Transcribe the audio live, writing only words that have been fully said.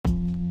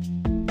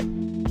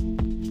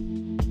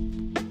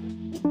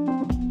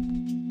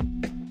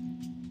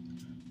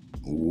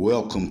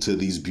Welcome to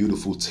these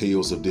beautiful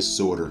tales of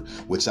disorder,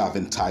 which I've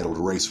entitled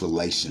Race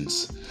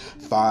Relations.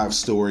 5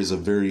 stories of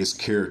various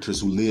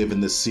characters who live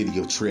in the city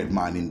of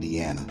Treadmine,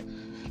 Indiana.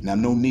 Now,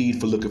 no need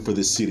for looking for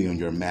this city on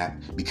your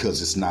map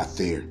because it's not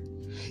there.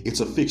 It's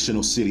a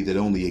fictional city that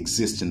only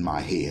exists in my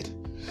head.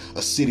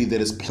 A city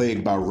that is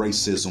plagued by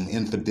racism,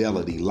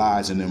 infidelity,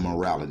 lies, and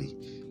immorality.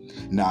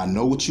 Now, I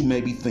know what you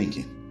may be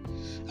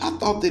thinking. I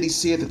thought that he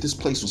said that this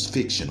place was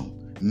fictional,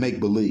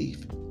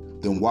 make-believe.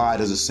 Then why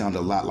does it sound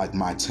a lot like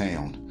my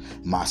town,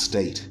 my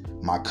state,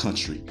 my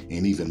country,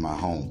 and even my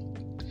home?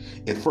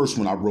 At first,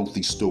 when I wrote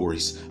these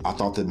stories, I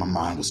thought that my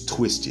mind was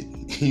twisted,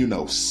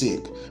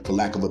 sick, for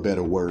lack of a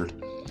better word.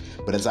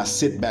 But as I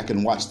sit back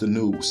and watch the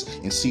news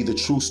and see the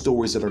true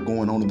stories that are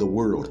going on in the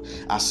world,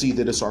 I see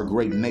that it's our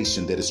great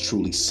nation that is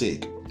truly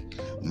sick.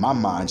 My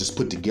mind just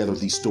put together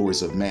these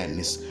stories of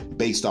madness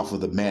based off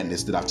of the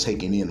madness that I've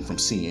taken in from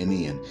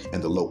CNN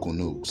and the local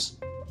news.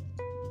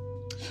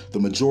 The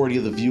majority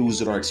of the views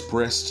that are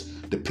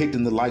expressed,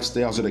 depicting the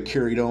lifestyles that are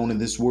carried on in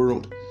this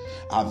world,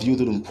 I view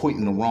them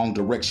pointing in the wrong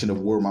direction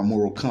of where my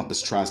moral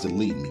compass tries to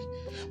lead me.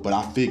 But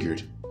I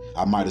figured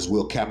I might as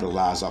well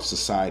capitalize off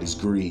society's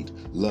greed,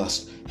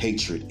 lust,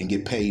 hatred, and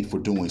get paid for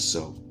doing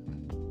so.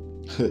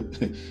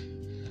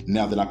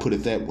 Now that I put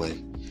it that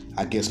way,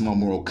 I guess my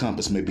moral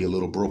compass may be a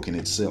little broken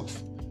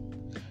itself.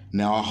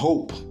 Now, I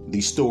hope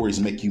these stories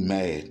make you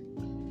mad,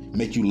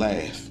 make you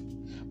laugh,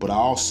 but I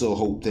also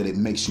hope that it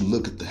makes you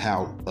look at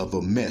how of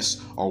a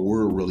mess our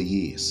world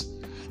really is.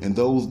 And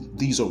though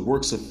these are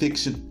works of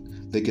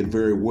fiction, they could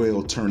very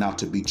well turn out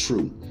to be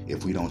true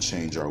if we don't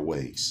change our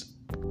ways.